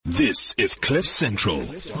This is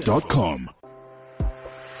CliffCentral.com.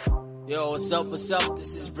 Yo, what's up,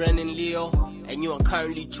 This is Brennan Leo, and you are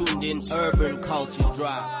currently tuned in to Urban Culture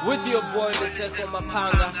Drive. With your boy, Lesiba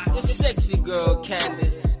Mapanga, your sexy girl,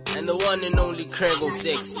 Candace, and the one and only Crego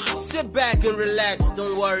Sexy. Sit back and relax,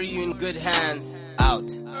 don't worry, you in good hands.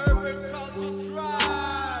 Out. Urban Culture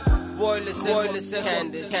Drive. Boy, Lesiba,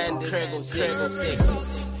 Candace, Crego Sexy.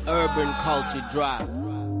 Urban Culture Drive.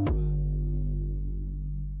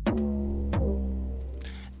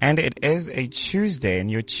 And it is a Tuesday, and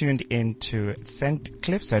you're tuned into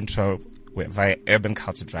Cliff Central via Urban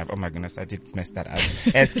Culture Drive. Oh my goodness, I did mess that up,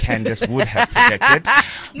 as Candace would have projected.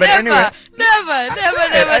 But never.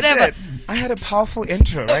 I had a powerful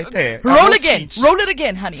intro right there. Roll it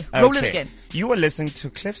again, honey. Roll it again. You are listening to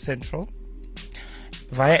Cliff Central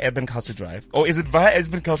via Urban Culture Drive. Or is it via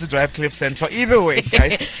Urban Culture Drive, Cliff Central? Either way,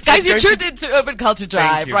 guys. Guys, you tuned into Urban Culture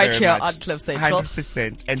Drive right here on Cliff Central.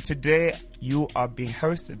 100%. And today, you are being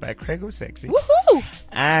hosted by Crego Sexy. Woohoo!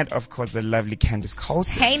 And of course, the lovely Candace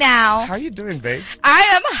Colson. Hey now. How are you doing, babe? I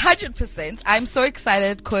am 100%. I'm so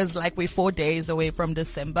excited because we're 4 days away from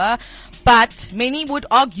December. But many would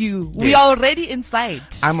argue we are already inside.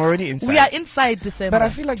 I'm already inside. We are inside December. But I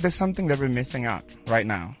feel like there's something that we're missing out right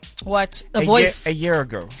now. What? The voice? A year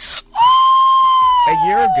ago. Woo! A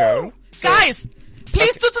year ago. Guys,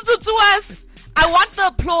 please to us. I want the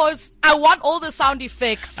applause. I want all the sound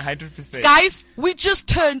effects. 100%. Guys, we just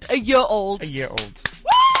turned a year old. A year old.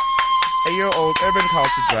 Woo! A year old Urban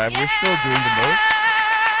Culture Drive. We're still doing the most.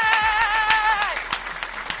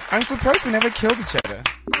 I'm surprised we never killed each other.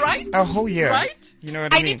 Right? A whole year. Right? You know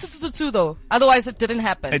what I mean? I need 222 though. Otherwise it didn't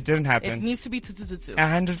happen. It didn't happen. It needs to be 222.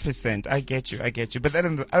 100%. I get you. But other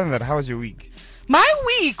than that, how was your week? My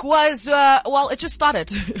week was, it just started.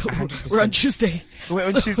 100%. We're on Tuesday. We're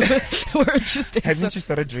on Tuesday. We're on Tuesday. Haven't you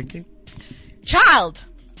started drinking? Child,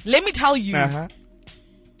 let me tell you. Uh-huh.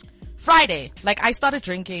 Friday, I started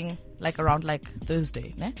drinking around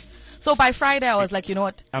Thursday. Ne? So by Friday, I was like, you know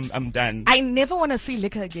what? I'm done. I never want to see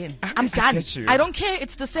liquor again. I'm done. I get you. I don't care.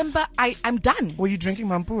 It's December. I'm done. Were you drinking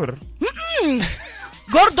Mampur?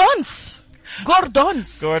 Gordons.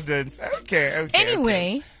 Gordons. Okay.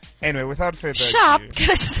 Anyway, without further Sharp, ado.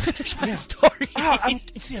 can I just finish my story?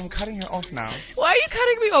 I'm cutting her off now. Why are you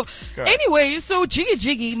cutting me off? Go. Anyway, so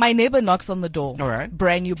Jiggy, my neighbor knocks on the door. All right.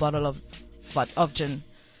 Brand new bottle of gin.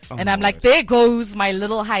 Oh, and I'm like, there goes my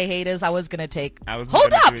little high haters I was going to take.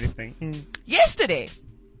 Hold up. Yesterday,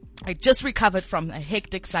 I just recovered from a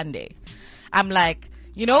hectic Sunday. I'm like,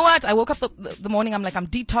 you know what? I woke up the morning. I'm like, I'm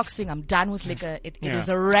detoxing. I'm done with liquor. It is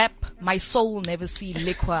a wrap. My soul will never see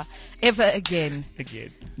liquor ever again.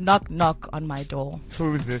 Knock, knock on my door.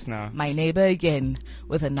 Who is this now? My neighbor again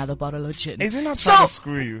with another bottle of gin. Is he not trying to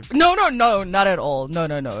screw you? No, not at all.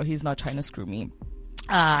 No. He's not trying to screw me.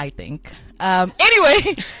 I think.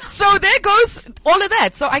 Anyway, so there goes all of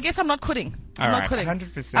that. So I guess I'm not quitting. I'm not quitting.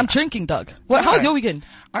 100%. I'm drinking, Doug. How was your weekend?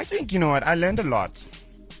 I think, you know what? I learned a lot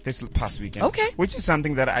this past weekend. Okay. Which is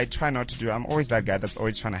something that I try not to do. I'm always that guy that's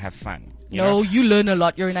always trying to have fun. You learn a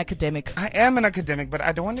lot. You're an academic. I am an academic, but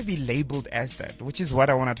I don't want to be labeled as that, which is what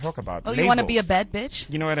I want to talk about. Oh, you want to be a bad bitch?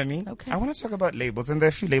 You know what I mean? Okay. I want to talk about labels, and there are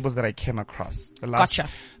a few labels that I came across the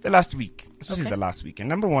last week, especially the last week. And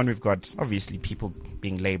number one, we've got obviously people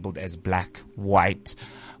being labeled as black, white,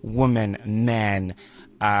 woman, man,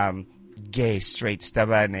 gay, straight,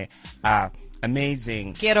 stabane,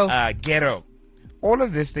 amazing, ghetto. All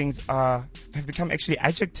of these things have become actually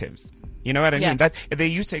adjectives. You know what I mean? That they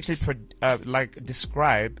used to actually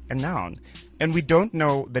describe a noun, and we don't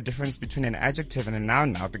know the difference between an adjective and a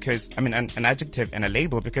noun now because an adjective and a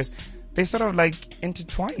label because they sort of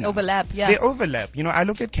intertwine now. Overlap, yeah. They overlap. I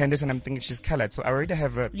look at Candace and I'm thinking she's colored, so I already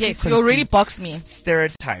have a yes. You already boxed me.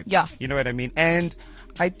 Stereotype. Yeah. You know what I mean? And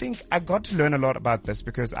I think I got to learn a lot about this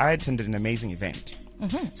because I attended an amazing event.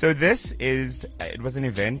 Mm-hmm. So it was an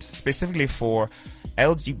event specifically for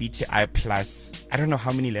LGBTI plus, I don't know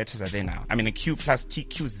how many letters are there now. A Q plus T,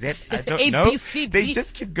 Q, Z, I don't know. A, B, C, D. They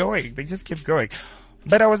just keep going.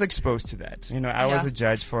 But I was exposed to that. I was a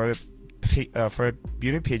judge for a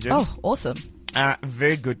beauty pageant. Oh, awesome.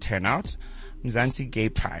 Very good turnout. Mzansi Gay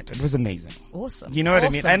Pride. It was amazing. Awesome. You know what I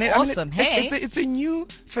mean? And awesome. It's a new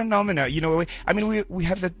phenomenon. We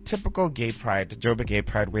have the typical gay pride, Joburg Gay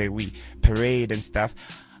Pride, where we parade and stuff.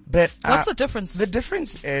 But what's the difference? The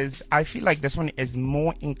difference is I feel like this one is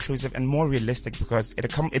more inclusive and more realistic because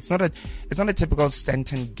it's not a typical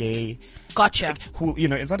Senton gay. Gotcha.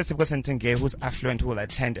 It's not a typical Senton gay who's affluent who will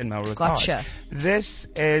attend in Melrose Gotcha. Art. This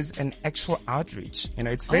is an actual outreach.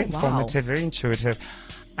 It's very informative, very intuitive.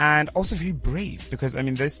 and also very brave because, I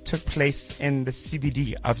mean, this took place in the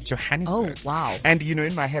CBD of Johannesburg. Oh, wow. And, you know,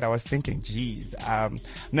 in my head, I was thinking, geez,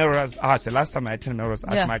 Melrose Arch, the last time I attended Melrose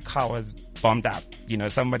Arch, my car was bombed up. You know,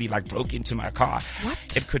 somebody like broke into my car.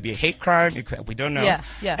 What? It could be a hate crime. We don't know. Yeah.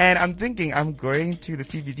 And I'm thinking I'm going to the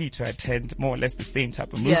CBD to attend more or less the same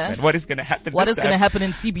type of movement. Yeah. What is going to happen? What is going to happen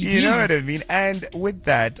in CBD? You know what I mean? And with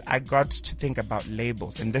that, I got to think about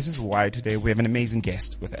labels. And this is why today we have an amazing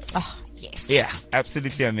guest with us. Oh, yes. Yeah,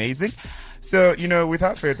 absolutely amazing. So, you know,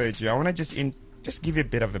 without further ado, I want to just give you a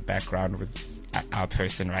bit of the background with our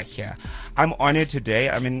person right here. I'm honored today.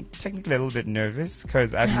 I mean, technically a little bit nervous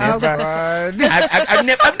because I've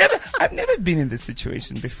never been in this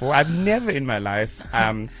situation before. I've never in my life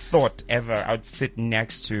thought ever I would sit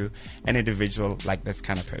next to an individual like this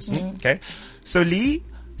kind of person. Okay, so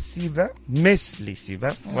Lesiba, Miss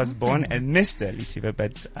Lesiba, was born as Mr. Lesiba,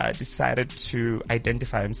 but decided to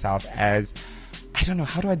identify himself as, I don't know,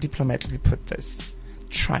 how do I diplomatically put this?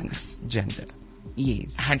 Transgender.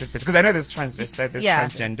 Yes. 100%. Because I know there's transvestite, there's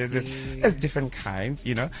transgender, there's different kinds,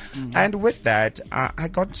 you know. And with that, I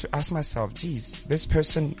got to ask myself, geez, this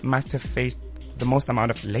person must have faced the most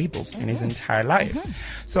amount of labels in his entire life.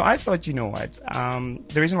 So I thought, you know what,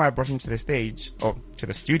 the reason why I brought him to the stage, or to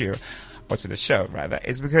the studio, or to the show rather,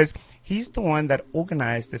 is because he's the one that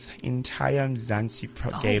organized this entire Mzansi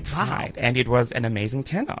Gay Pride. And it was an amazing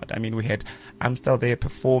turnout. I mean, we had Amstel there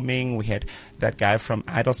performing, we had that guy from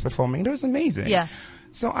Idols performing. It was amazing. Yeah.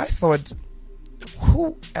 So I thought,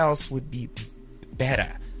 who else would be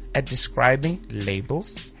better at describing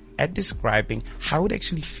labels, at describing how it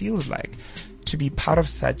actually feels like to be part of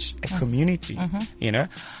such a community, you know?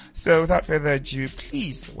 So without further ado,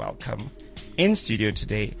 please welcome in studio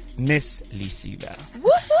today, Miss Lesiba.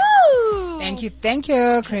 Woohoo! Thank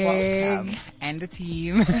you, Craig. Welcome. And the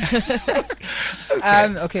team.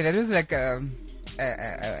 Okay, that was like a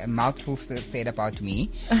mouthful said about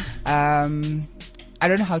me. I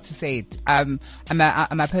don't know how to say it. I'm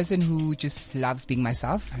a person who just loves being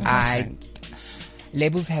myself.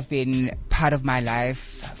 Labels have been part of my life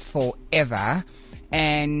forever,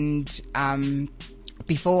 and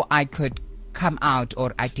before I could come out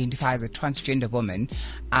or identify as a transgender woman,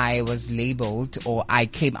 I was labeled, or I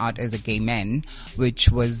came out as a gay man, which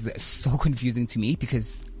was so confusing to me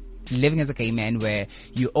because living as a gay man where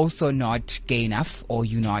you're also not gay enough, or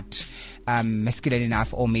you're not masculine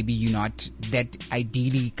enough, or maybe you're not that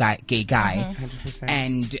ideally gay guy. 100%.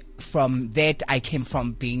 And from that, I came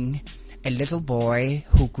from being a little boy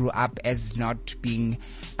who grew up as not being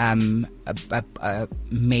male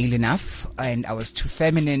enough, and I was too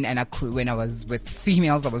feminine, and when I was with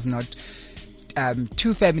females I was not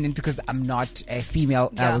too feminine because I'm not a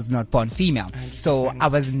female. I was not born female. 100%. So I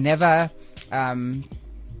was never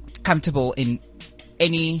comfortable in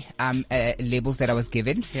any labels that I was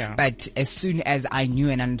given. But as soon as I knew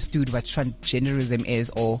and understood what transgenderism is,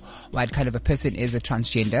 or what kind of a person is a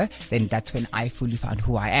transgender, then that's when I fully found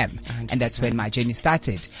who I am. 100%. And that's when my journey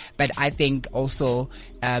started. But I think also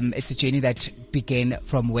it's a journey that began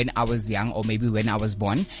from when I was young, or maybe when I was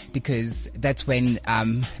born, because that's when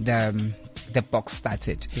the box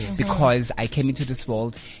started. Yes. Because I came into this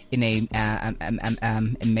world in a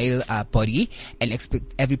male body, and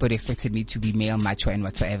everybody expected me to be male, macho, and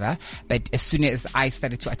whatsoever. But as soon as I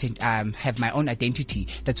started to have my own identity,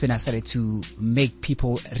 that's when I started to make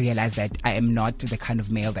people realize that I am not the kind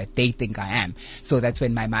of male that they think I am. So that's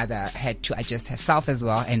when my mother had to adjust herself as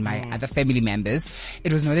well, and my other family members.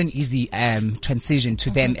 It was not an easy transition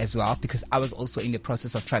to them as well, because I was also in the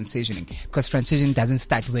process of transitioning, because transition doesn't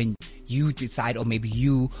start when you decide, or maybe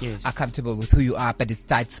you are comfortable with who you are, but it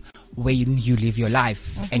starts when you live your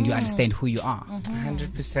life and you understand who you are.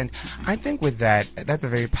 100%. I think with that, that's a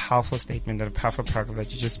very powerful statement and a powerful paragraph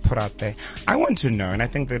that you just put out there. I want to know, and I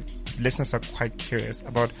think the listeners are quite curious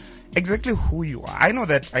about exactly who you are. I know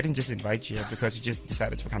that I didn't just invite you here because you just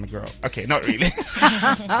decided to become a girl. Okay, not really.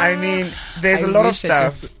 I mean, there's a lot of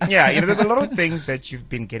stuff. Yeah, you know, there's a lot of things that you've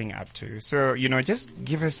been getting up to. So, you know, just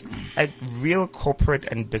give us a real corporate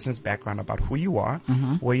and business background about who you are,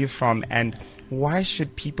 where you're from, and why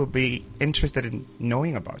should people be interested in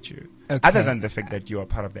knowing about you? Okay. Other than the fact that you are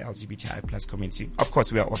part of the LGBTI plus community. Of course,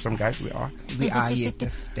 we are awesome guys. We are. We are, yeah,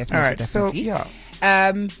 definitely. All right, definitely. So,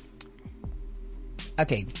 yeah.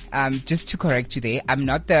 Okay, just to correct you there, I'm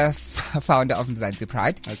not the founder of Mzansi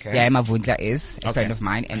Pride. Okay. Yeah, Mavundla is a friend of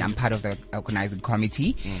mine, and I'm part of the organizing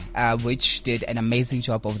committee, which did an amazing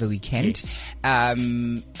job over the weekend. Yes.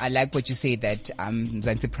 I like what you say that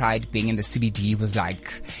Mzansi Pride being in the CBD was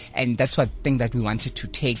like, and that's one thing that we wanted to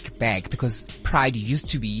take back, because Pride used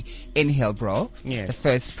to be in Hillbrow. Yes. The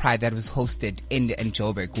first Pride that was hosted in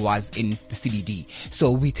Joburg was in the CBD. So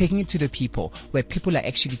we're taking it to the people, where people are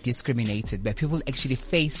actually discriminated, where people are actually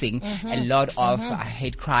facing a lot of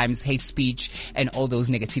hate crimes, hate speech, and all those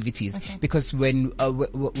negativities. Because when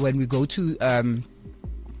we go to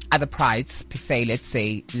other prides per se,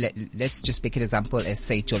 let's just make an example as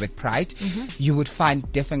say Joburg Pride, you would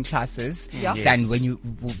find different classes than when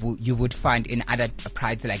you would find in other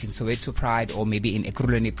prides, like in Soweto Pride or maybe in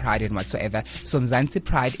Ekurhuleni Pride and whatsoever. So Mzansi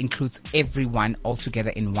Pride includes everyone all together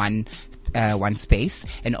in one space.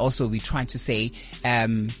 And also we're trying to say,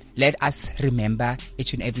 let us remember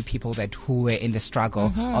each and every people who were in the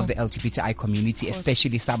struggle of the LGBTI community,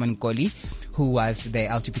 especially Simon Goli, who was the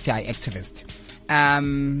LGBTI activist.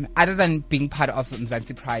 Other than being part of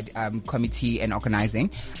Mzansi Pride committee and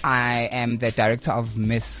organizing, I am the director of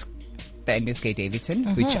the NSK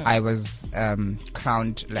Davidson, which I was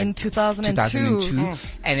crowned like in 2002.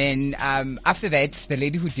 And then after that, the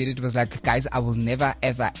lady who did it was like, guys, I will never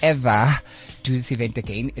ever ever do this event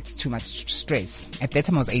again. It's too much stress. At that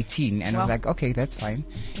time I was 18, and I was like, okay, that's fine.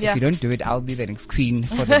 If you don't do it, I'll be the next queen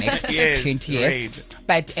for the next 20 years. Right.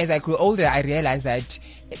 But as I grew older, I realized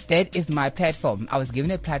that is my platform. I was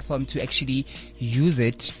given a platform to actually use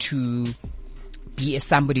it to be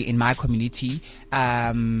somebody in my community,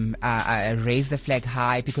 raise the flag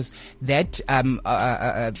high, because that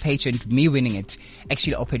pageant, me winning it,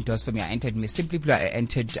 actually opened doors for me. I entered Miss Simply Blue, I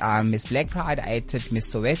entered Miss Black Pride, I entered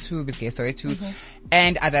Miss Soweto, Miss Gay Soweto,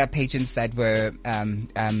 and other pageants that were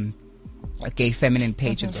gay feminine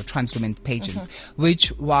pageants or trans women pageants,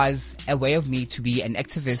 which was a way of me to be an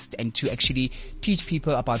activist and to actually teach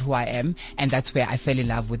people about who I am. And that's where I fell in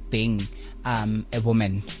love with being a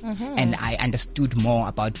woman, and I understood more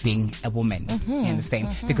about being a woman. You understand?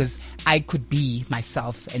 Because I could be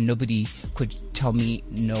myself, and nobody could tell me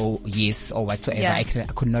no, yes, or whatsoever. I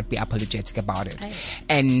could not be apologetic about it.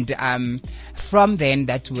 And from then,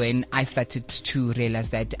 that's when I started to realize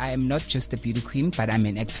that I am not just a beauty queen, but I'm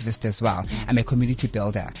an activist as well. I'm a community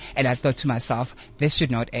builder, and I thought to myself, this should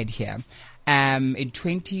not end here. In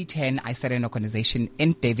 2010, I started an organization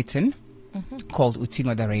in Davidson called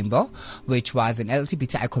Utingo the Rainbow, which was an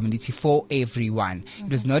LGBTI community for everyone. It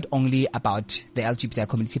was not only about the LGBTI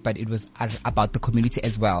community, but it was about the community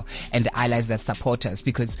as well, and the allies that support us,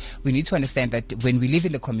 because we need to understand that when we live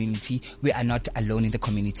in the community, we are not alone in the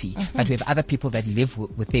community, but we have other people that live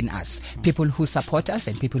within us, people who support us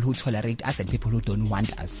and people who tolerate us and people who don't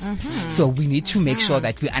want us. So we need to make sure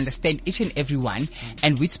that we understand each and every one,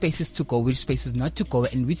 and which spaces to go, which spaces not to go,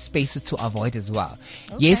 and which spaces to avoid as well.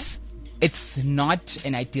 Yes, it's not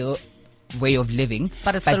an ideal way of living,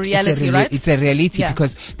 but it's the reality, right? It's a reality,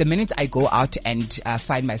 because the minute I go out and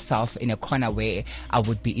find myself in a corner where I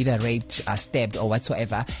would be either raped, stabbed, or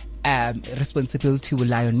whatsoever, responsibility will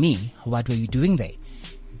lie on me. What were you doing there?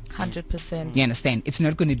 100%. You understand? It's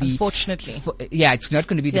not going to be, unfortunately, it's not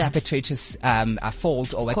going to be the perpetrator's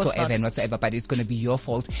fault or whatsoever and whatsoever, but it's going to be your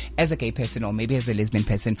fault as a gay person, or maybe as a lesbian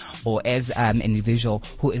person, or as an individual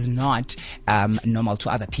who is not normal to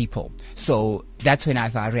other people. So that's when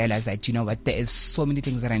I realized that, you know what, there is so many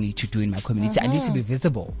things that I need to do in my community. I need to be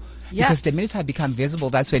visible. Because the minute I become visible,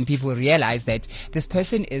 that's when people realize that this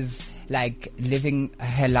person is like living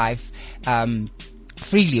her life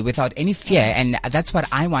freely without any fear. And that's what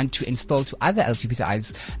I want to install to other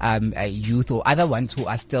LGBTI's youth, or other ones who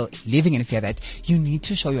are still living in fear, that you need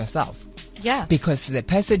to show yourself. Because the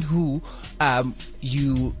person who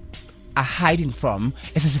you are hiding from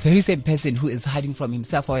is this very same person who is hiding from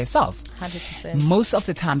himself or herself. 100%. Most of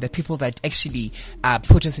the time, the people that actually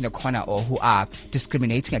put us in a corner or who are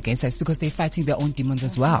discriminating against us, because they're fighting their own demons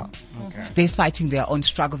as well. They're fighting their own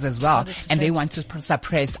struggles as well. 100%. And they want to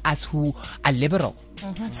suppress us who are liberal.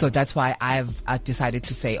 So that's why I've decided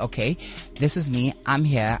to say, okay, this is me. I'm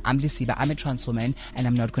here. I'm Lesiba. I'm a trans woman, and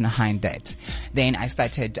I'm not going to hide that. Then I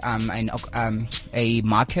started a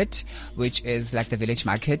market, which is like the village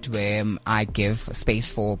market, where I give space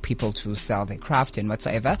for people to sell their craft and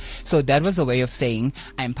whatsoever. So that was a way of saying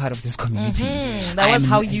I'm part of this community. That was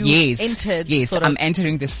how you entered. Yes, I'm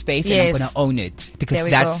entering this space, and I'm going to own it,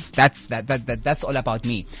 because that's all about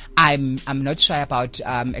me. I'm not shy about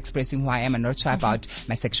expressing who I am. I'm not shy about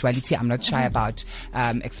my sexuality. I'm not shy about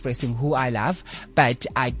expressing who I love, but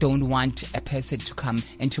I don't want a person to come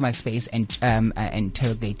into my space and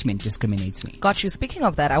interrogate me and discriminate me. Got you. Speaking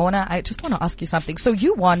of that, I just want to ask you something. So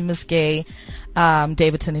you won Miss Gay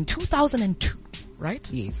Davidson in 2002,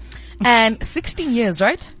 right? Yes. And 16 years,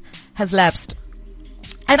 right, has lapsed.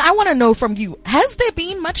 And I want to know from you, has there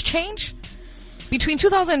been much change between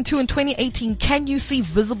 2002 and 2018? Can you see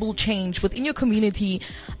visible change within your community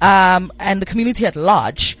and the community at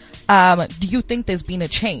large? Do you think there's been a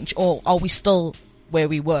change, or are we still where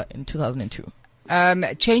we were in 2002?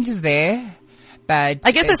 Change is there. But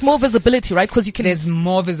I guess there's more visibility, right? Because there's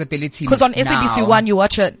more visibility. Because on SABC One, you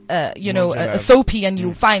watch a soapy and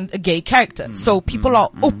you find a gay character. So people are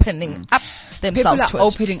opening up themselves people are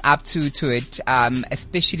opening up to it,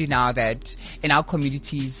 especially now that in our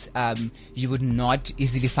communities, you would not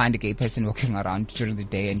easily find a gay person walking around during the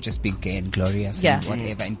day and just being gay and glorious and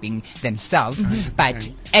whatever and being themselves.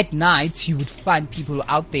 But at night, you would find people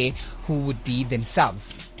out there who would be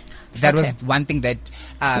themselves. That was one thing that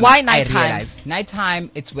why nighttime? I realized. Nighttime,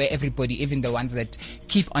 it's where everybody, even the ones that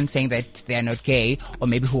keep on saying that they are not gay or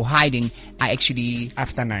maybe who are hiding, are actually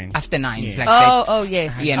after 9. After 9, it's like that. Oh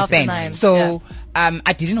yes. You understand? After 9. So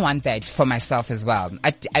I didn't want that for myself as well.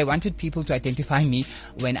 I wanted people to identify me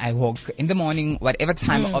when I walk in the morning, whatever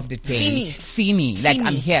time of the day. See me. Like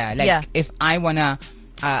I'm here. Like if I wanna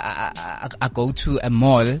I go to a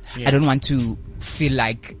mall, I don't want to feel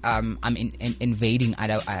like I'm invading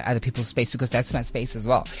other people's space, because that's my space as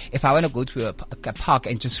well. If I want to go to a park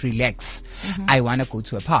and just relax, I want to go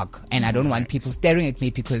to a park, and I don't want people staring at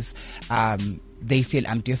me because they feel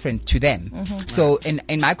I'm different to them. So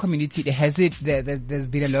in my community, there's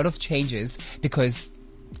been a lot of changes, because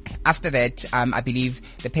after that, I believe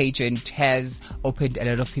the pageant has opened a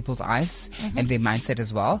lot of people's eyes and their mindset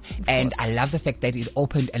as well. And I love the fact that it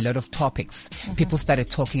opened a lot of topics. People started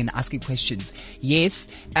talking and asking questions. Yes,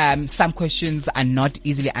 some questions are not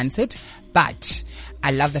easily answered, but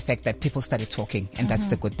I love the fact that people started talking, and that's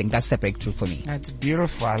the good thing. That's the breakthrough for me. That's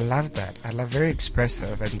beautiful. I love that. I love very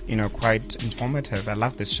expressive and, quite informative. I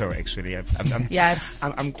love this show, actually.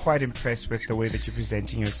 I'm quite impressed with the way that you're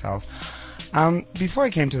presenting yourself. Before I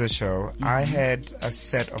came to the show, I had a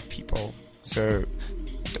set of people. So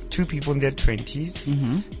 2 people in their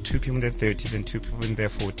 20s, 2 people in their 30s, and 2 people in their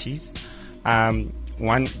 40s.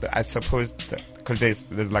 One, I suppose, because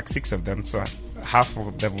there's like 6 of them, so half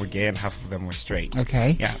of them were gay and half of them were straight.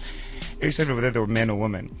 Okay. Yeah. Except whether they were men or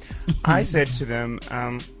women. I said to them,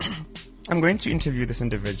 I'm going to interview this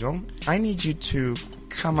individual. I need you to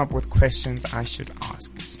come up with questions I should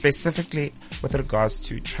ask, specifically with regards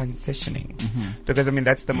to transitioning. Because,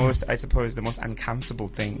 that's the most, I suppose, the most uncomfortable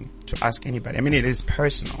thing to ask anybody. It is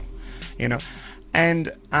personal,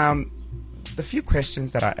 And the few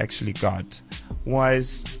questions that I actually got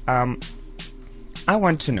was, I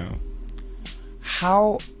want to know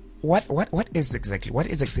what is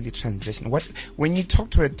exactly transition? When you talk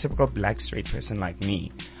to a typical black straight person like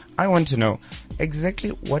me, I want to know exactly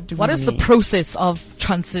what is the process of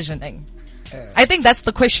transitioning? I think that's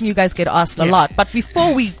the question you guys get asked a lot. But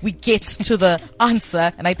before we get to the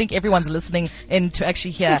answer, and I think everyone's listening in to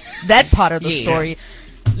actually hear that part of the story,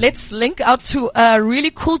 let's link out to a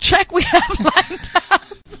really cool track we have lined up.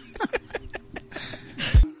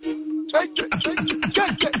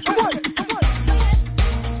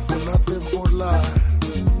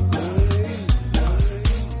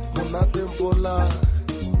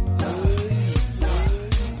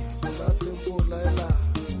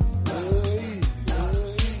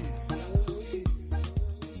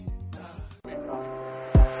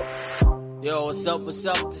 Yo, what's up?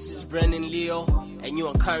 This is Brennan Leo, and you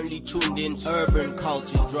are currently tuned in to Urban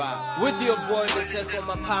Culture Drive. With your boy, Lesiba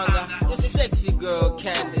Mapanga, your sexy girl,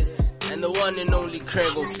 Candice, and the one and only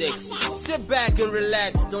Crego Sexy. Sit back and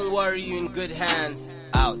relax, don't worry, you in good hands.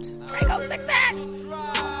 Out. Crego like that.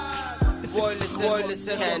 Boy,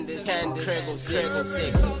 Lesiba, Candice, Crego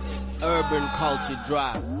Sexy. Urban Culture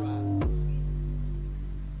Drive.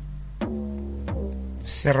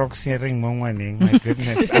 My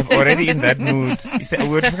goodness, I'm already in that mood. You said we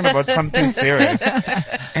were talking about something serious,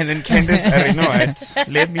 and then Candice, I know it.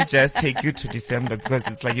 Let me just take you to December, because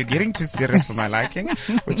it's like you're getting too serious for my liking,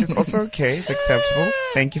 which is also okay. It's acceptable.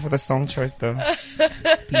 Thank you for the song choice, though.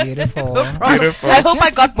 Beautiful. No problem. Beautiful. I hope I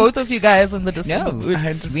got both of you guys in the December mood.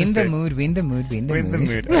 100%. Win the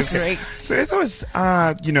mood. Okay. Great. So as I was,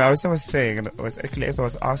 as I was saying, as I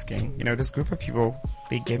was asking, this group of people,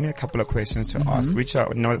 they gave me a couple of questions to ask, which are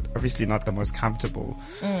obviously not the most comfortable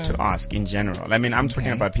to ask in general. I'm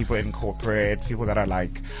talking about people in corporate, people that are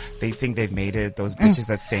like, they think they've made it, those bitches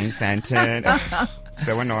that stay in Sandton.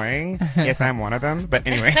 so annoying. Yes, I'm one of them. But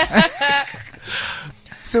anyway.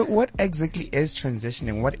 So what exactly is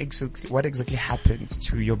transitioning? What exactly happens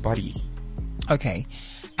to your body? Okay.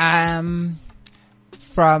 From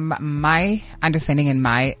my understanding and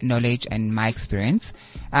my knowledge and my experience,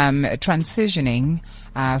 transitioning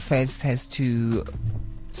first has to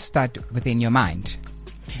start within your mind.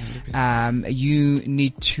 You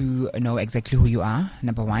need to know exactly who you are,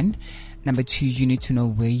 number one. Number two, you need to know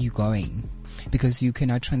where you're going, because you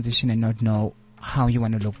cannot transition and not know how you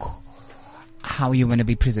want to look, how you want to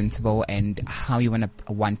be presentable, and how you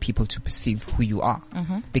want people to perceive who you are.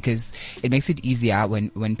 Because it makes it easier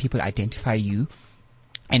when people identify you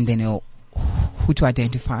and they know who to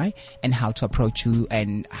identify and how to approach you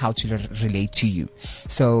and how to relate to you.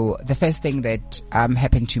 So the first thing that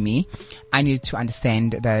happened to me, I needed to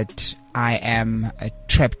understand that I am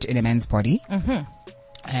trapped in a man's body.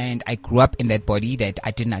 And I grew up in that body that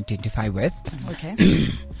I didn't identify with. Okay.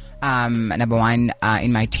 Number one,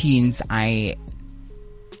 in my teens, I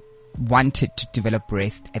wanted to develop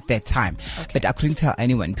breast at that time, but I couldn't tell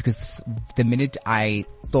anyone, because the minute I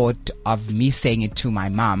thought of me saying it to my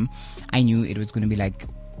mom, I knew it was going to be like,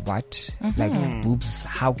 what? Like boobs?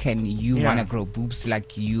 How can you want to grow boobs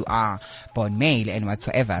like you are born male and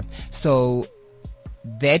whatsoever? So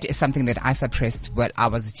that is something that I suppressed while I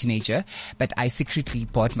was a teenager, but I secretly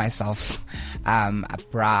bought myself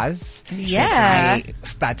bras that I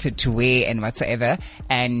started to wear and whatsoever,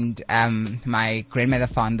 and my grandmother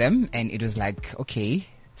found them, and it was like, okay,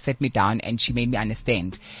 set me down, and she made me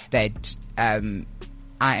understand that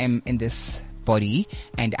I am in this body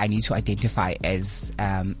and I need to identify as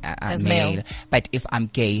male. But if I'm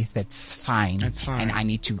gay, that's fine. And I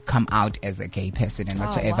need to come out as a gay person and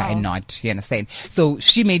whatsoever and not, you understand? So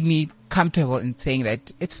she made me comfortable in saying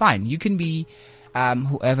that it's fine. You can be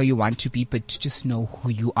whoever you want to be, but just know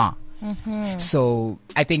who you are. So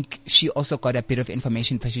I think she also got a bit of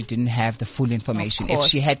information, but she didn't have the full information. If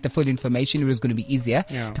she had the full information, it was going to be easier,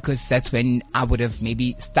 because that's when I would have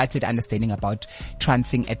maybe started understanding about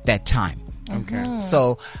transing at that time. Okay.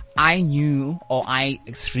 So I knew, or I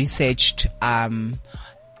researched, I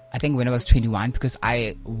think when I was 21, because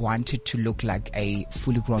I wanted to look like a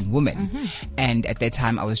fully grown woman. And at that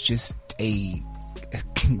time I was just a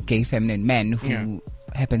gay feminine man who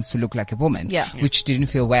happens to look like a woman, which didn't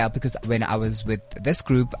feel well, because when I was with this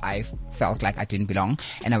group, I felt like I didn't belong,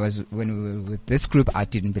 and when we were with this group, I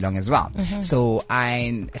didn't belong as well. So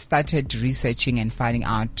I started researching and finding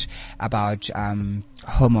out about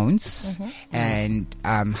hormones and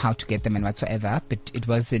how to get them and whatsoever, but it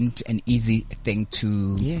wasn't an easy thing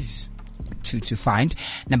to find.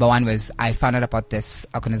 Number one was I found out about this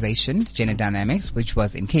organization, Gender Dynamics, which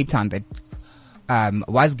was in Cape Town, that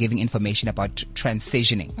was giving information about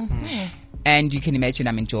transitioning. And you can imagine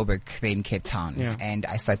I'm in Joburg, they're in Cape Town. And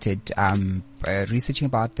I started researching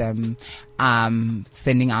about them,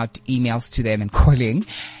 sending out emails to them and calling.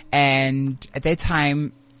 And at that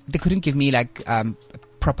time, they couldn't give me like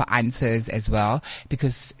proper answers as well,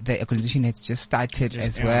 because the organization had just started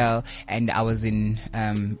as well, and I was in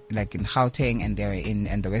like in Gauteng and they're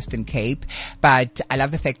in the Western Cape. But I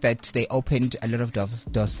love the fact that they opened a lot of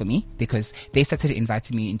doors for me, because they started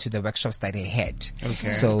inviting me into the workshops that they had.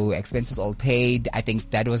 So expenses all paid. I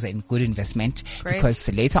think that was a good investment. Great. Because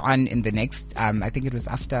later on in the next I think it was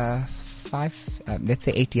after let's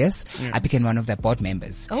say 8 years, I became one of their board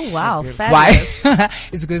members. Oh wow. Why?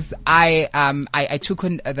 It's because I took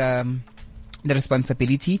on the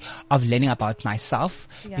responsibility of learning about myself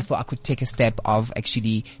before I could take a step of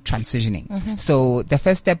actually transitioning. So the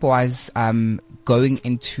first step was going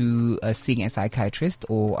into seeing a psychiatrist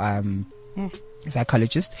or a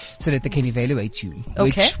psychologist, so that they can evaluate you.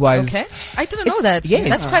 Which was I didn't know that.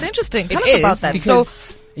 That's quite interesting. Tell us about that. So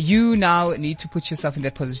you now need to put yourself in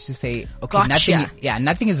that position to say, okay,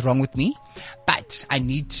 nothing is wrong with me, but I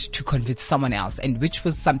need to convince someone else, and which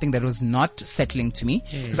was something that was not settling to me,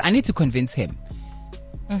 because I need to convince him,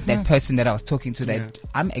 that person that I was talking to, that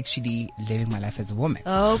I'm actually living my life as a woman.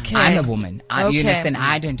 I'm a woman. You understand?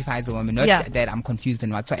 I identify as a woman, not that I'm confused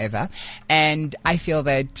and whatsoever. And I feel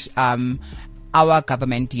that, our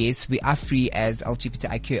government, yes, we are free as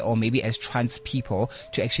LGBTIQ or maybe as trans people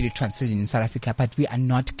to actually transition in South Africa, but we are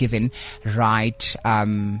not given right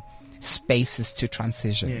spaces to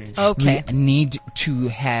transition. We need to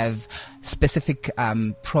have specific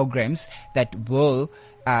programs that will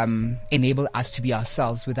enable us to be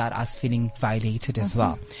ourselves without us feeling violated as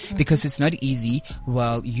well. Because it's not easy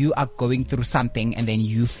while you are going through something and then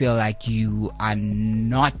you feel like you are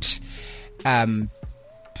not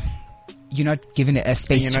you're not given a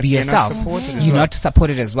space to be yourself. You're not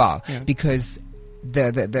supported as well. Because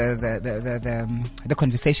the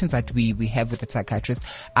conversations that we have with the psychiatrist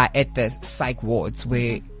are at the psych wards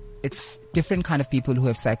where it's different kind of people who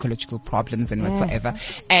have psychological problems and whatsoever.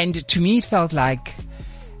 And to me, it felt like,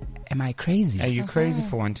 am I crazy? Are you crazy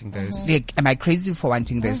for wanting this? Like, am I crazy for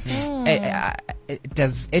wanting this?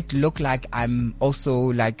 Does it look like I'm also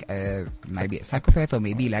like maybe a psychopath, or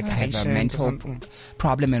maybe like I have a mental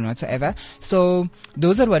problem and whatsoever? So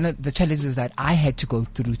those are one of the challenges that I had to go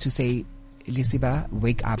through to say, Lesiba,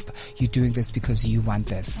 wake up. You're doing this because you want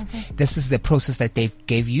this. This is the process that they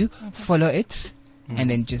gave you. Follow it. And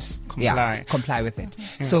then just comply with it.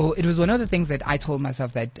 So it was one of the things that I told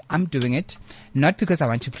myself that I'm doing it not because I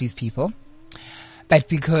want to please people, but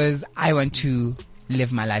because I want to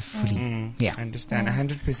live my life fully. I understand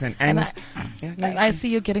 100%. And I see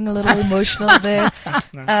you getting a little emotional there.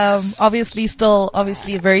 Obviously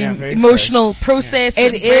a very emotional process.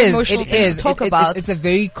 It is. Emotional thing to talk about. It's a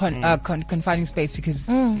very confining space because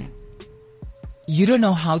you don't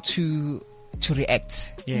know how to react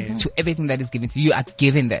to everything that is given to you. You are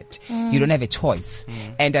given that. You don't have a choice.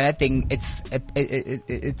 And another thing, it's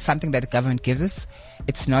something that the government gives us.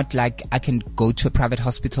 It's not like I can go to a private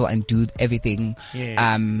hospital and do everything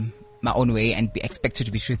my own way and be expected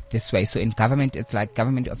to be treated this way. So in government, it's like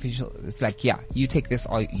government official. It's like, you take this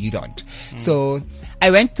or you don't. So I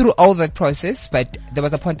went through all that process, but there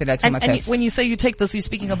was a point that I told myself. And when you say you take this, you're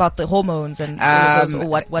speaking about the hormones and all of those, or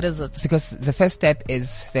what is it? Because the first step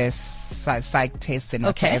is the psych test and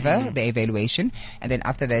whatever, the evaluation. And then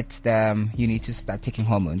after that, you need to start taking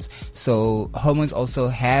hormones. So hormones also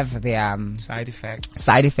have their side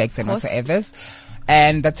effects and whatsoever.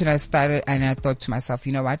 And that's when I started, and I thought to myself,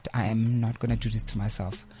 you know what? I am not going to do this to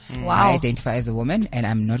myself. I identify as a woman, and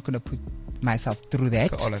I'm not going to put myself through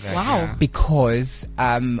that. All of that because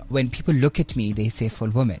when people look at me, they say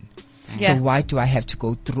full woman. So why do I have to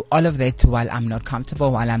go through all of that while I'm not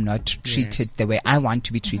comfortable, while I'm not treated the way I want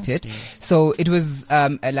to be treated? So it was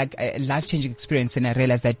like a life-changing experience, and I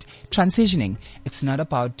realized that transitioning, it's not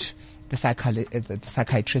about the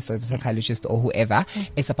psychiatrist or the psychologist or whoever.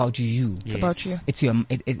 It's about you. It's about you.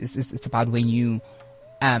 It's about when you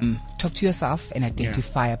talk to yourself and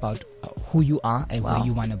identify about who you are and where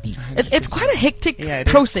you want to be. It's quite a hectic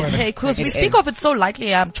process, because we speak of it so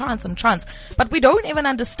lightly. I'm trans, but we don't even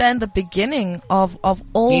understand the beginning of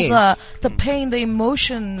all the pain, the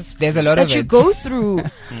emotions There's a lot that of you it. go through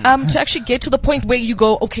to actually get to the point where you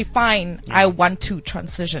go, okay, fine, I want to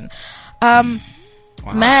transition.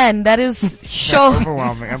 Man, that is so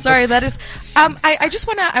overwhelming. Sorry, that is. I just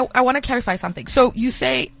wanna clarify something. So you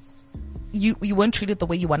say you weren't treated the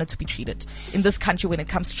way you wanted to be treated in this country when it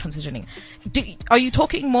comes to transitioning. Are you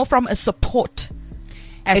talking more from a support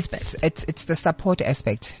aspect? It's the support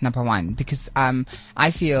aspect, number one, because I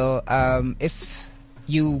feel if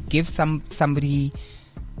you give somebody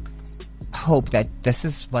hope that this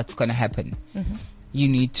is what's going to happen, you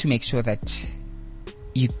need to make sure that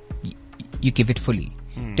you give it fully.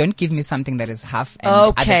 Don't give me something that is half and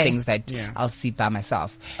other things that I'll see by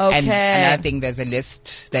myself. And another thing, there's a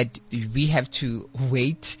list that we have to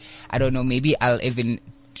wait. I don't know, maybe I'll even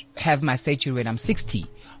have my surgery when I'm 60.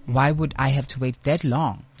 Why would I have to wait that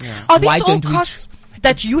long? Are these all costs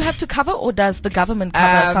that you have to cover, or does the government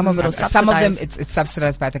cover some of it, or subsidize? Some of them it's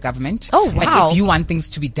subsidized by the government. Oh, wow. But if you want things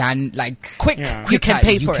to be done like quick, you can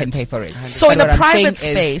pay for it. So but in the private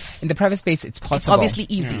space, it's possible. It's obviously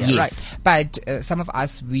easier, yes. right? But some of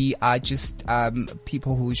us, we are just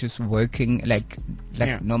people who are just working like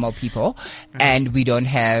normal people, and we don't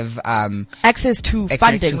have access to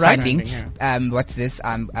funding, right? What's this?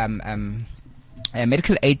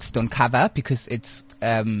 Medical aids don't cover because it's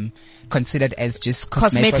considered as just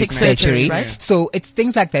cosmetic surgery. Right? So it's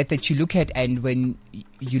things like that you look at, and when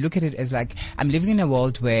you look at it as like, I'm living in a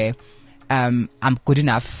world where I'm good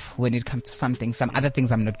enough when it comes to something. Some other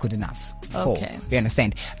things I'm not good enough for. Okay. You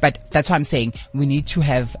understand? But that's why I'm saying we need to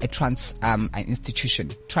have a trans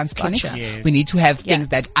institution, trans clinics. Yes. We need to have things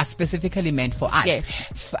that are specifically meant for us.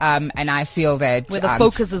 Yes. And I feel that where the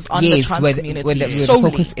focus is on the trans community. Where the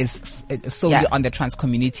focus is solely on the trans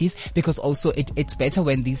communities, because also it's better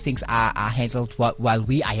when these things are handled while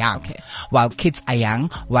we are young, while kids are young,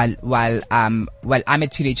 while I'm a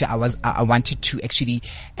teenager. I wanted to actually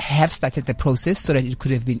have started the process so that it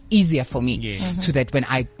could have been easier for me, so that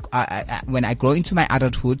when I grow into my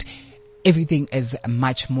adulthood, everything is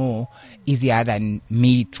much more easier than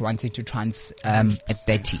me wanting to trans at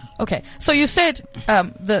 30. Okay, so you said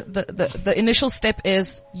the initial step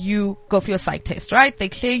is you go for your psych test, right? They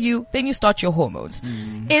clear you, then you start your hormones.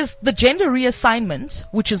 Is the gender reassignment,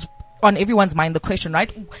 which is on everyone's mind the question,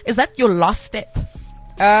 right? Is that your last step?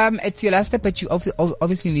 It's your last step, but you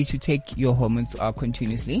obviously need to take your hormones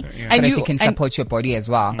continuously, so that you can support your body as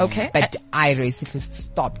well. Okay. But I basically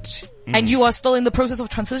stopped. And you are still in the process of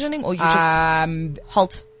transitioning, or you just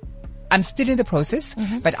halt? I'm still in the process,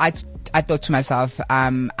 but I thought to myself,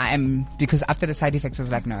 because after the side effects, I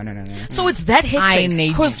was like, no. So it's that hectic. I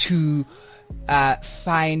need to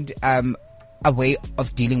find a way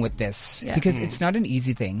of dealing with this, because it's not an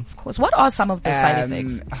easy thing. Of course. What are some of the side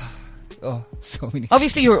effects? Oh, so many.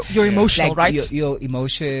 Obviously, you're emotional, like right? Your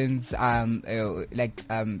emotions,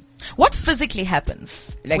 what physically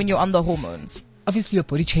happens when you're on the hormones? Obviously, your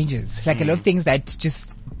body changes. Like a lot of things that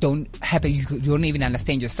just don't happen. You don't even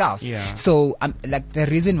understand yourself. Yeah. So, like the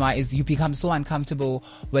reason why is you become so uncomfortable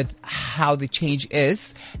with how the change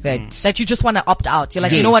is that you just want to opt out. You're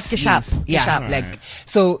like, you know what, Yeah. Like,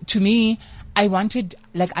 so to me, I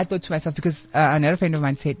thought to myself, because another friend of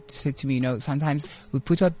mine said to me, sometimes we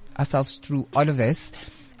put ourselves through all of this,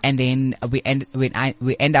 and then we end up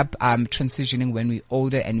transitioning when we're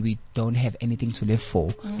older and we don't have anything to live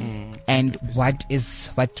for. And what's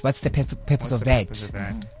the purpose of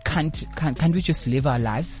that? Can't we just live our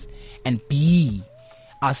lives and be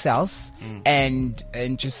ourselves and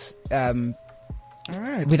just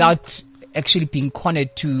without actually being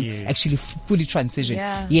cornered to actually fully transition.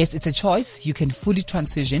 Yeah. Yes, it's a choice. You can fully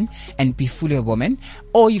transition and be fully a woman,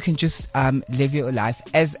 or you can just live your life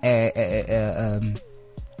as a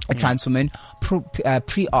trans woman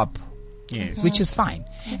pre-op. Yes. Which is fine.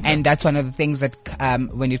 And that's one of the things that,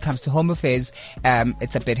 when it comes to Home Affairs,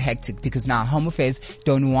 it's a bit hectic, because now Home Affairs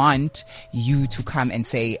don't want you to come and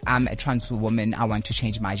say, I'm a trans woman, I want to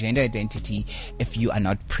change my gender identity, if you are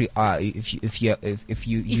not if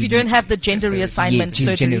you don't have the gender reassignment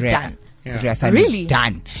surgery done. Really?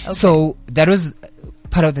 Done. Okay. So that was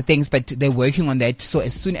part of the things, but they're working on that. So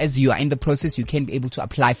as soon as you are in the process, you can be able to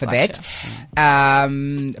apply for that.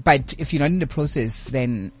 But if you're not in the process,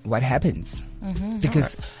 then what happens?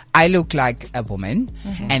 Because I look like a woman,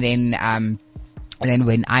 and then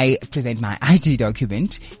when I present my ID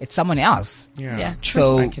document, it's someone else. Yeah, true.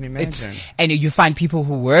 So I can imagine. And you find people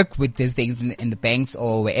who work with these things in the banks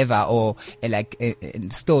or wherever, or like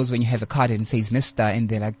in stores, when you have a card and it says Mr. and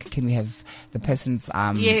they're like, can we have the person's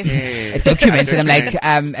document? And I'm like,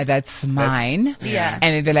 that's mine. Yeah.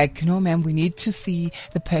 And then they're like, no ma'am, we need to see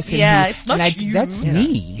the person. Yeah, it's not like, you. That's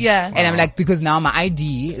me. Yeah. And I'm like, because now my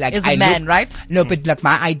ID, like, is a man, right? No, but like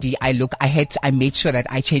my ID, I made sure that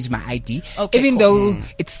I changed my ID. Okay, even though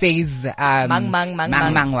it says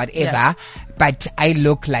mang, whatever, yeah. but I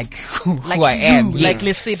look like who I am. Like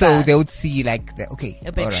Lesiba. So they would see like,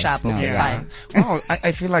 a bit sharp. No, Yeah. Well,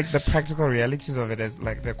 I feel like the practical realities of it is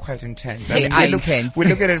like they're quite intense. They are intense. We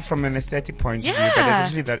look at it from an aesthetic point of view, but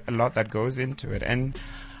there's actually a lot that goes into it. And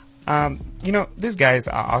these guys,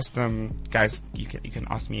 I asked them, guys, you can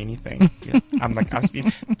ask me anything. I'm like,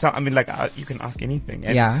 you can ask anything.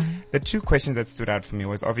 And the two questions that stood out for me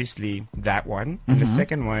was obviously that one. And the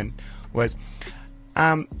second one was,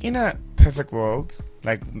 in a perfect world,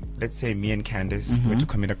 like let's say me and Candice were to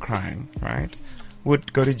commit a crime, right?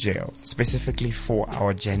 Would go to jail specifically for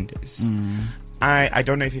our genders. I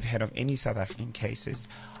don't know if you've heard of any South African cases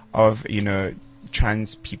of,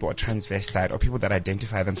 trans people or transvestite or people that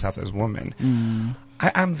identify themselves as women.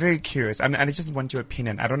 I'm very curious. I just want your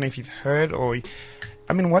opinion. I don't know if you've heard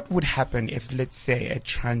what would happen if, let's say, a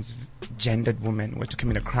transgendered woman were to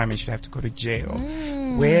commit a crime and she'd have to go to jail?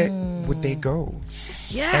 Where would they go?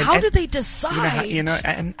 Yeah, how do they decide?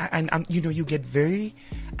 You get very,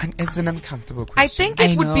 and it's an uncomfortable question. I think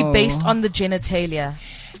it would be based on the genitalia.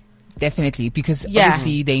 Definitely, because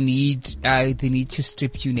obviously they need to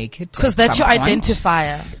strip you naked. Because that's your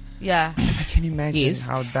identifier. Yeah. I can imagine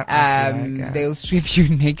how that must be like. They'll strip you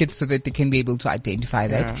naked so that they can be able to identify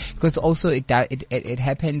that. Because also it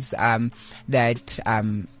happens that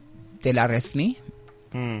they'll arrest me.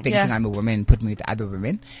 Thinking I'm a woman and put me with other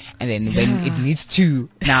women, and then when it needs to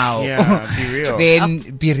now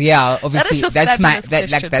be real, obviously that's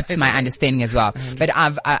my understanding as well. But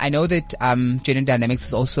I know that gender dynamics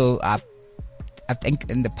is also I think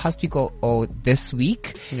in the past week or this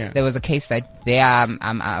week there was a case that they are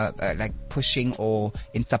like pushing or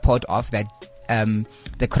in support of that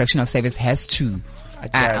the correctional service has to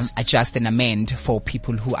adjust and amend for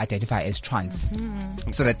people who identify as trans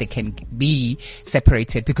so that they can be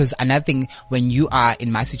separated. Because another thing, when you are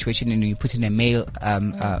in my situation and you put in a male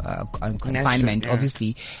confinement,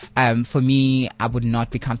 obviously for me I would not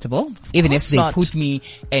be comfortable even if they put me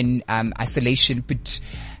in isolation, but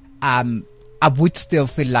I would still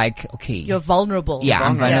feel like, okay. You're vulnerable. Yeah,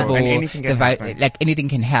 I'm vulnerable. And anything can happen. Like anything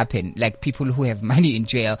can happen. Like people who have money in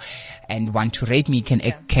jail and want to rape me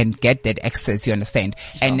can get that access, you understand?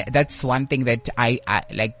 Sure. And that's one thing that I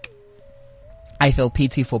feel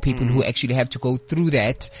pity for people who actually have to go through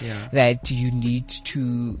that, that you need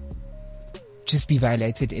to just be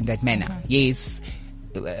violated in that manner. Yes.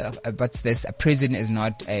 What's this? A prison is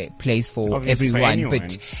not a place for everyone,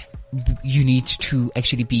 but you need to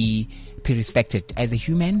actually be respected as a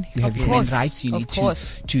human. You have human rights. You need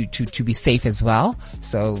to be safe as well.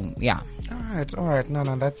 So yeah. All right. No,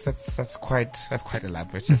 that's quite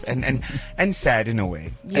elaborative and sad in a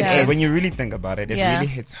way. Yeah. When you really think about it, it really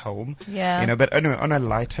hits home. Yeah. You know, but anyway, on a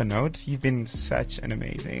lighter note, you've been such an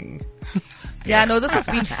amazing. Yeah, no, this has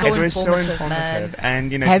been so informative, man.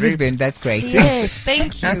 And, you know, has it been? That's great. Yes,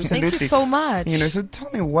 thank you. Absolutely. Thank you so much. You know, so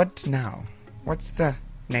tell me what now? What's the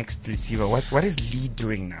next, Lesiba? What is Lee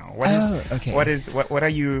doing now? What are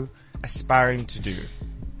you aspiring to do?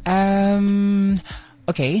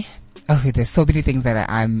 Okay. Okay, there's so many things that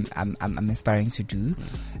I'm aspiring to do.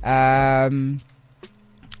 I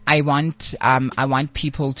want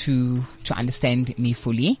people to understand me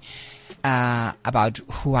fully, about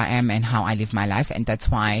who I am and how I live my life. And that's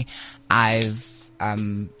why I've,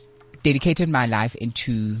 dedicated my life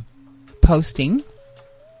into posting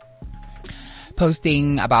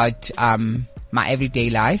about, my everyday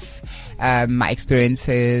life, my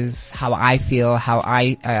experiences, how I feel, how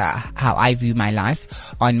I view my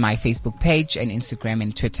life on my Facebook page and Instagram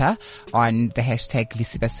and Twitter on the hashtag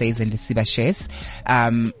Lesiba Says and Lesiba Shares.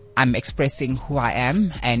 I'm expressing who I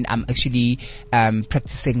am, and I'm actually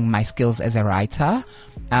practicing my skills as a writer,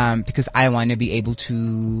 because I want to be able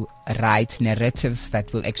to write narratives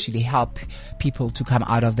that will actually help people to come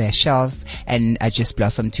out of their shells and just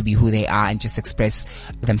blossom to be who they are and just express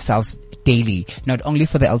themselves daily, not only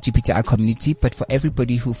for the LGBTI community, but for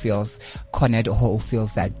everybody who feels cornered or who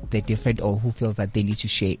feels that they're different or who feels that they need to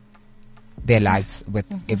share their lives with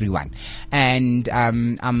everyone. And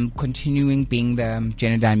I'm continuing being the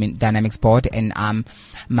gender dynamics board, and I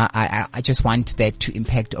just want that to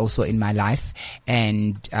impact also in my life,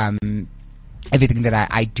 and everything that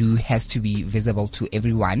I do has to be visible to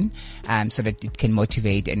everyone, so that it can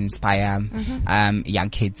motivate and inspire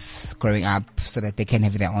young kids growing up, so that they can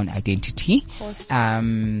have their own identity.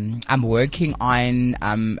 I'm working on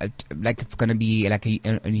like it's gonna be like a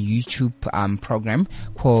YouTube program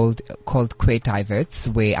called Queer Diverts,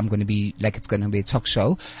 where I'm gonna be like, it's gonna be a talk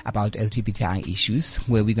show about LGBTI issues,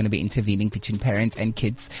 where we're gonna be intervening between parents and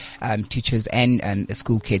kids, teachers and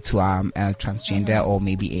school kids who are transgender or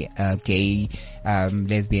maybe gay,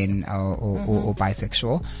 lesbian or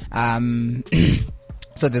bisexual.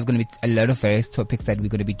 So there's going to be a lot of various topics that we're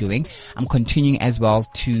going to be doing. I'm continuing as well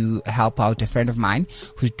to help out a friend of mine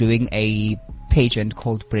who's doing a pageant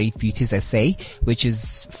called Brave Beauties SA, which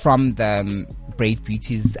is from the Brave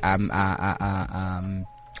Beauties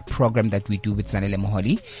program that we do with Zanele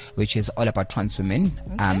Moholi, which is all about trans women,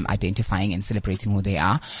 identifying and celebrating who they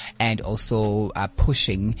are, and also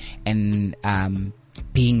pushing and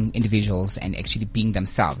being individuals and actually being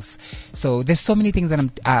themselves. So there's so many things that I'm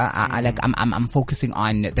focusing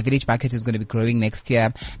on. The village market is going to be growing next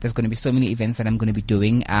year. There's going to be so many events that I'm going to be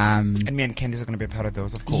doing. And me and Candice are going to be a part of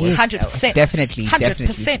those, of course. 100%. Definitely.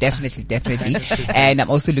 100%. And I'm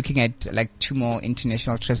also looking at like 2 more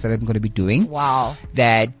international trips that I'm going to be doing. Wow.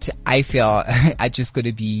 That I feel are just going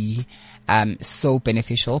to be so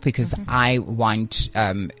beneficial, because I want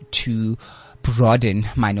to broaden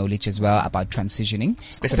my knowledge as well about transitioning.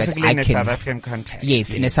 Specifically in a South African context.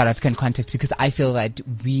 Yes, in a South African context, because I feel that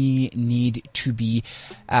we need to be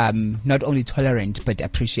not only tolerant but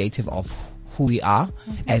appreciative of who we are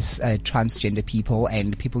as transgender people,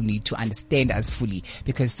 and people need to understand us fully,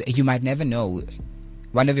 because you might never know.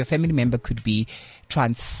 One of your family member could be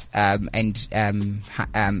trans and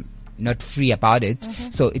not free about it.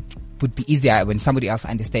 So it would be easier when somebody else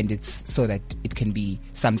understands it, so that it can be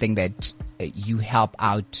something that you help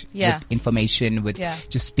out with information, with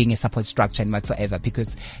just being a support structure and whatsoever.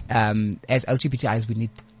 Because as LGBTIs, we need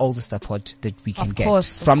all the support that we can get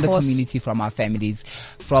from the community, from our families,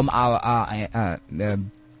 from our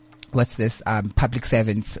public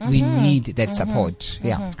servants. We need that support.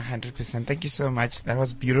 Yeah. 100%. Thank you so much. That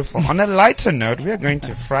was beautiful. On a lighter note, we are going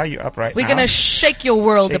to fry you up right now. We're going to shake your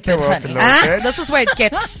world a bit, honey. This is where it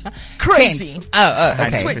gets crazy. Okay.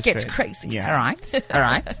 This is where it gets crazy. Yeah. All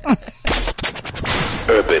right.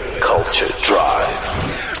 Urban Culture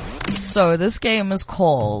Drive. So this game is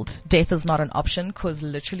called Death is Not an Option, because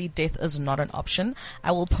literally death is not an option.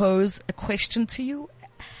 I will pose a question to you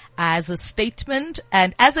as a statement,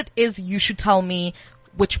 and as it is, you should tell me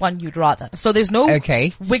which one you'd rather. So there's no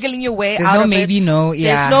wiggling your way out of maybe, it. No,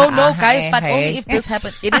 yeah. There's no, guys, but only if this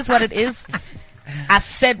happened. It is what it is. I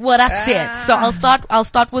said what I said. So I'll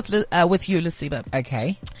start with you, Lesiba.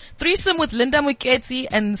 Okay. Threesome with Linda Muketsi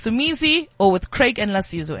and Sumizi, or with Craig and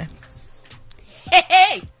Lasizwe?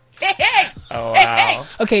 Hey. Oh, wow.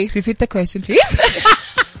 Okay, repeat the question, please.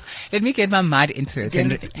 Let me get my mind into it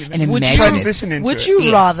and imagine it. Would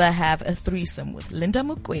you rather have a threesome with Linda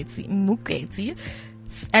Muketsi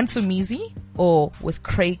and Sumizi, or with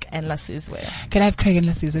Craig and Lasizwe? Can I have Craig and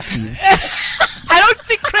Lasizwe, please? I don't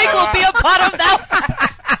think Craig will be a part of that.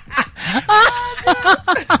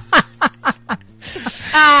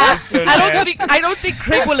 I don't think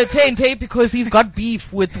Craig will attend, hey, because he's got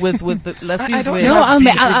beef with Lasizwe. No,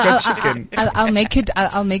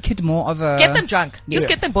 I'll make it more of a. Get them drunk. Just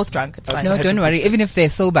get them both drunk. It's fine. No, don't worry. Even if they're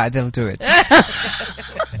sober, they'll do it.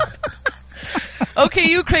 Okay,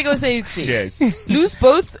 you, Craig, say yes. Lose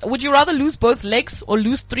both. Would you rather lose both legs or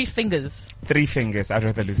lose 3 fingers? 3 fingers. I'd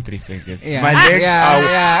rather lose 3 fingers. Yeah. My legs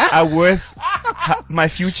are worth my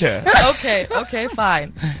future. Okay,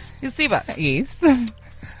 fine. Lesiba. Yes.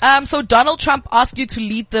 So Donald Trump asked you to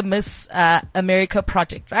lead the Miss America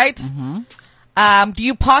project, right? Mm-hmm. Do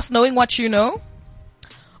you pass knowing what you know?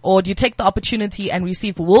 Or do you take the opportunity and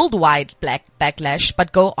receive worldwide backlash,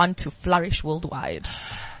 but go on to flourish worldwide?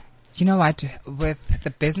 You know what? With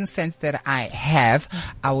the business sense that I have,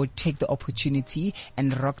 I would take the opportunity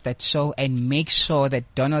and rock that show and make sure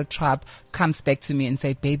that Donald Trump comes back to me and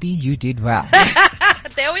say, baby, you did well.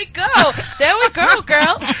 There we go,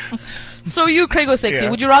 girl. So you, Craig Sexy,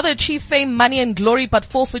 would you rather achieve fame, money and glory but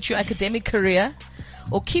forfeit your academic career,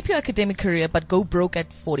 or keep your academic career but go broke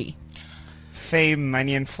at 40? Fame,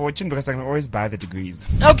 money and fortune, because I can always buy the degrees.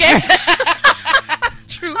 Okay.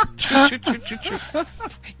 True.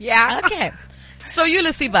 Yeah. Okay. So you,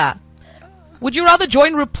 Lesiba, would you rather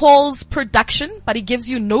join RuPaul's production, but he gives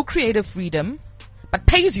you no creative freedom, but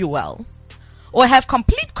pays you well, or have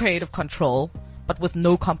complete creative control, but with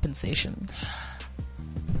no compensation?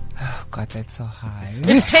 Oh God, that's so high.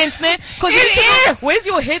 It's tense, ne? Cause where's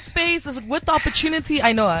your headspace? Is it with the opportunity?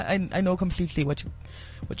 I know completely what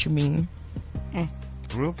you mean.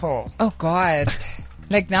 RuPaul. Oh God.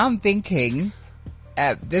 Like now I'm thinking,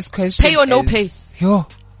 this question. Pay or no pay? Yo.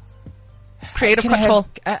 Creative control.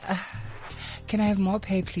 Can I have more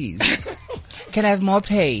pay, please? Can I have more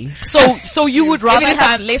pay? So you would rather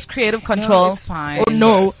have less creative control? No, it's fine. Or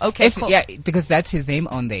no? Okay, cool. Yeah, because that's his name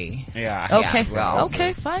on there. Yeah. Okay. Yeah, well,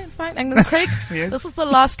 okay, fine. And then Craig, yes. This is the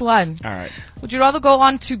last one. All right. Would you rather go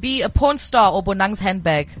on to be a porn star or Bonang's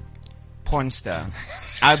handbag? Porn star.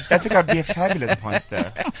 I think I'd be a fabulous porn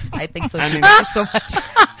star. I think so. Thank you so much.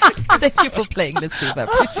 Thank you for playing this game. I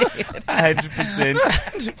appreciate it.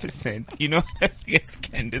 100%. You know, yes,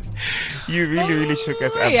 Candice, you really shook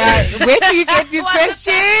us up. Yeah. Where do you get these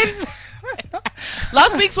questions?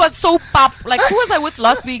 Last week's was so pop. Like, who was I with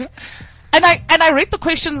last week? And I read the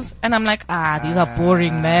questions and I'm like, these are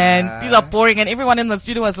boring, man. These are boring. And everyone in the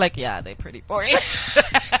studio was like, yeah, they're pretty boring.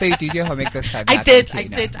 So you did your homework this time? I did.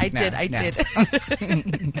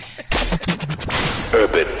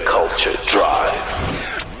 Urban Culture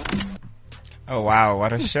Drive. Oh wow,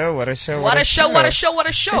 what a show. What a show.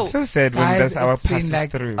 It's so sad when this hour passes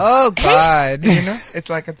through. Oh God. You know, it's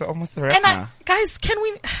like it's almost a wrap now. Guys,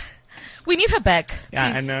 we need her back.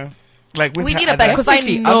 Yeah, please. I know. Like we need her back because I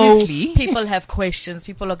know people have questions.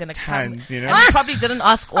 People are going to come. You know? And we probably didn't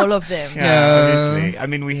ask all of them. Yeah, obviously. I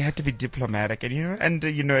mean, we had to be diplomatic and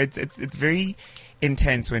it's very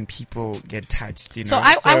intense when people get touched, you know. So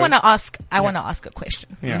I want to ask a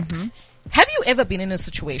question. Yeah. Mm-hmm. Have you ever been in a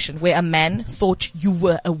situation where a man thought you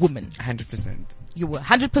were a woman? 100%. You were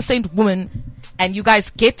 100% woman and you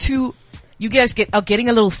guys are getting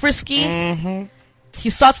a little frisky. Mm-hmm.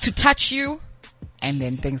 He starts to touch you. And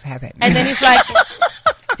then things happen. And then he's like,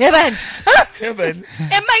 Heaven.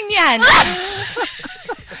 Emangyan.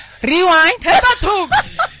 Rewind.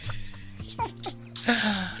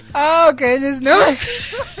 Oh goodness, no.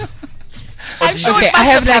 I'm sure it must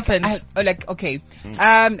have happened.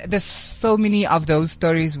 There's so many of those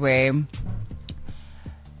stories where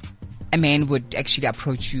a man would actually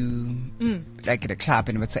approach you like at a club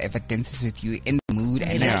and whatsoever, dances with you in the mood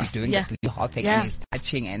and like he's doing the booty hopping and he's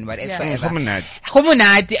touching and whatever.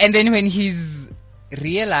 Homonad. And then when he's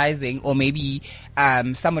realizing, or maybe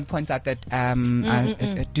someone points out that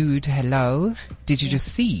dude, hello, did you just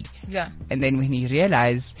see? Yeah. And then when he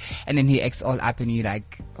realized, and then he acts all up, and you're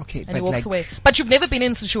like, okay, and but he walks like, away. But you've never been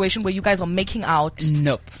in a situation where you guys are making out.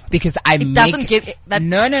 Nope, because doesn't get that.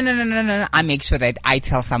 No. I make sure that I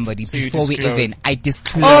tell somebody before we even. I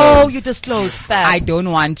disclose. Oh, you disclose. Fair. I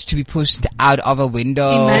don't want to be pushed out of a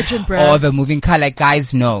window. Imagine, bro. Or of a moving car. Like,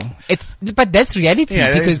 guys, no. But that's reality.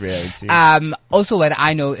 Yeah, because that is reality. Also what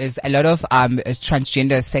I know is a lot of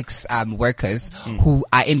transgender sex workers who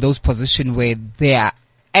are in those positions where they are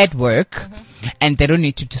at work and they don't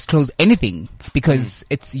need to disclose anything because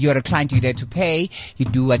you're a client, you're there to pay, you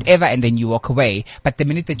do whatever, and then you walk away. But the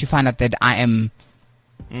minute that you find out that I am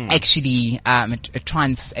actually a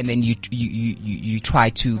trans, and then you try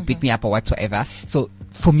to beat me up or whatsoever. So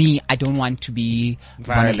for me, I don't want to be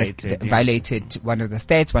violated one of the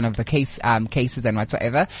states, one of the cases and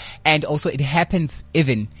whatsoever. And also it happens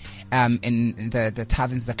even in the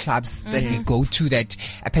taverns, the clubs that we go to, that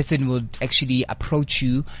a person would actually approach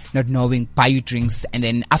you not knowing, buy you drinks, and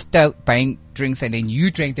then after buying drinks, and then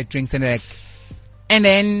you drink the drinks, and they're like, and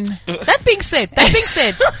then that being said,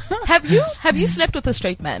 have you slept with a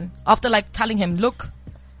straight man after like telling him, look,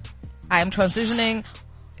 I am transitioning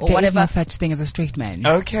or there whatever? There is no such thing as a straight man.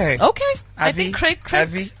 Okay. I think Craig. I'm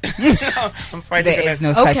fighting. There is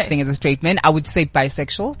no such thing as a straight man. I would say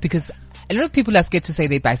bisexual, because a lot of people are scared to say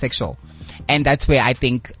they're bisexual, and that's where I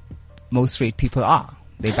think most straight people are.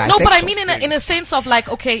 They're bisexual. No, but I mean in a sense of like,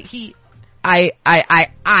 okay,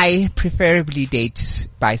 I preferably date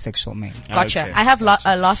bisexual men. Gotcha. Okay. I have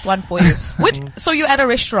a last one for you. So you're at a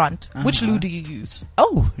restaurant. Which loo do you use?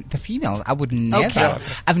 Oh, the female. I would never. Okay.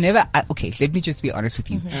 I've never. Okay, let me just be honest with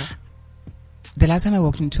you. The last time I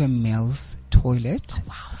walked into a male's toilet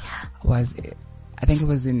was, I think it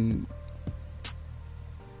was in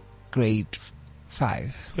grade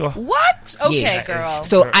 5. What? Okay, Yeah. girl.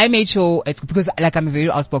 So I made sure, it's because like I'm a very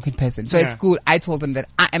outspoken person. So at school, I told them that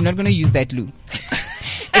I am not going to use that loo.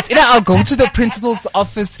 It's either I'll go to the principal's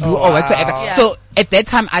office loo or whatsoever. Yeah. So at that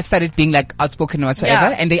time, I started being like outspoken or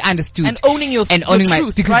whatsoever, and they understood. And owning your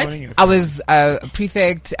truth, because right? I was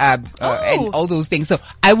prefect and all those things. So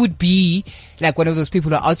I would be like one of those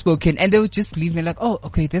people who are outspoken, and they would just leave me like, oh,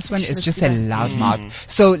 okay, this one is just a loudmouth.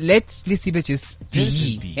 So let Lesiba just be.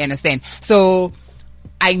 You understand? So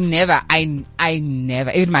I never,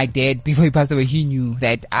 even my dad, before he passed away, he knew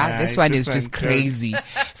that, this one is just crazy.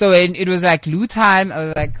 So when it was like loo time, I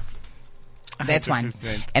was like, that's 100%.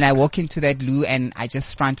 One. And I walk into that loo and I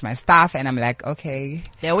just front my staff and I'm like, okay.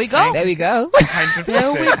 There we go. There we go. 100%,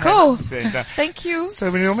 there we go. 100%. Thank you.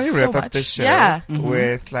 So we normally wrap up the show Mm-hmm.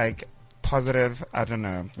 with like positive, I don't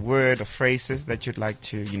know, word or phrases that you'd like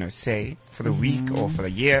to, say for the week or for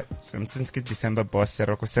the year. Since December, boss,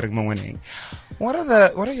 what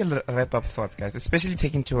are your wrap up thoughts, guys? Especially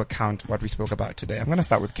taking into account what we spoke about today. I'm going to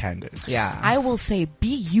start with Candace. Yeah. I will say,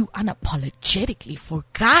 be you unapologetically, for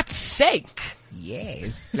God's sake.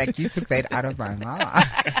 Yes. Like you took that out of my mouth.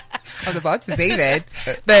 I was about to say that.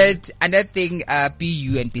 But another thing, be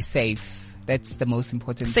you and be safe. That's the most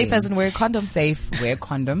important thing. Safe as in wear a condom. Safe, wear a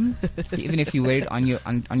condom. Even if you wear it on your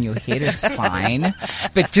head, it's fine.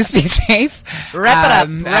 But just be safe. Wrap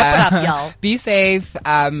it up, y'all. Be safe.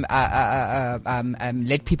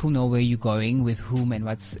 Let people know where you're going, with whom, and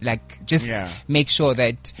what's like. Just make sure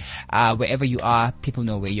that wherever you are, people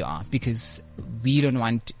know where you are, because we don't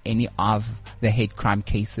want any of the hate crime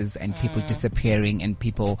cases and people disappearing and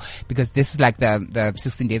people, because this is like the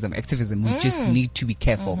 16 days of activism. We just need to be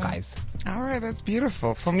careful, guys. All right, that's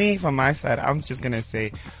beautiful. For me, from my side, I'm just gonna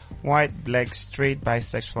say white, black, straight,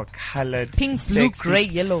 bisexual, colored, pink, blue, gray,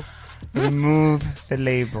 yellow. Remove the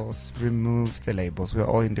labels. Remove the labels. We're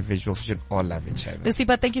all individuals. We should all love each other.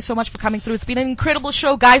 Lesiba, thank you so much for coming through. It's been an incredible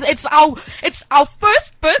show, guys. It's our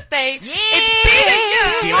first birthday. Yeah. It's been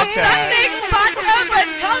a year of nothing but urban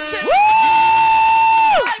culture. Woo!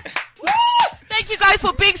 Thank you guys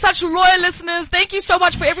for being such loyal listeners. Thank you so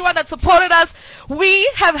much for everyone that supported us.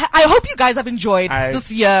 I hope you guys have enjoyed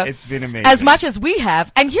this year. It's been amazing. As much as we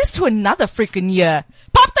have. And here's to another freaking year.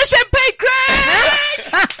 Pop the champagne, Greg!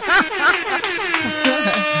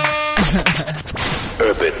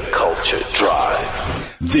 Urban Culture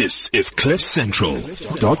Drive. This is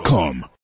CliffCentral.com.